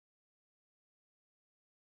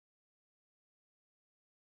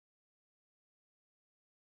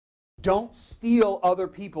Don't steal other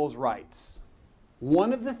people's rights.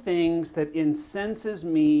 One of the things that incenses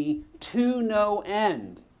me to no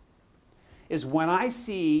end is when I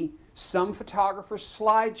see some photographer's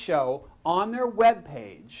slideshow on their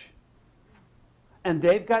webpage and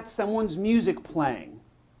they've got someone's music playing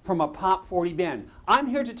from a Pop 40 band. I'm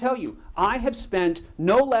here to tell you, I have spent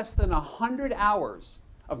no less than 100 hours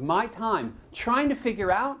of my time trying to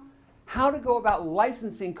figure out how to go about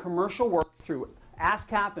licensing commercial work through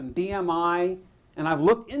ASCAP and BMI, and I've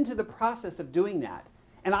looked into the process of doing that.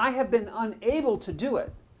 And I have been unable to do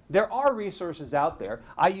it. There are resources out there.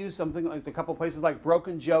 I use something like a couple places like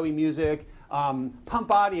Broken Joey Music,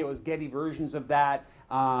 Pump Audio is Getty versions of that,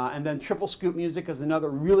 and then Triple Scoop Music is another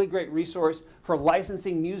really great resource for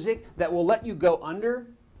licensing music that will let you go under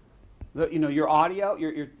your audio,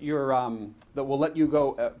 that will let you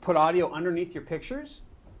go put audio underneath your pictures.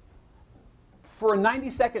 For a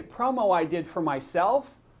 90-second promo I did for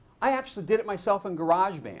myself, I actually did it myself in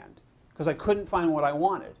GarageBand because I couldn't find what I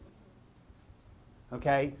wanted.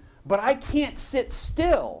 Okay? But I can't sit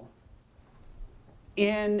still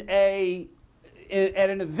at an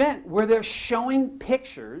event where they're showing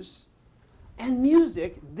pictures and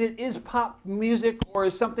music that is pop music or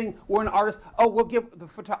is something where an artist, oh, we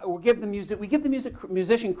give the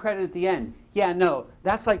musician credit at the end. Yeah, no,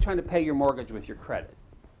 that's like trying to pay your mortgage with your credit.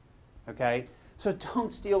 Okay? So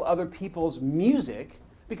don't steal other people's music,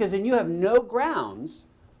 because then you have no grounds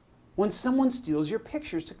when someone steals your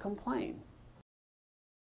pictures to complain.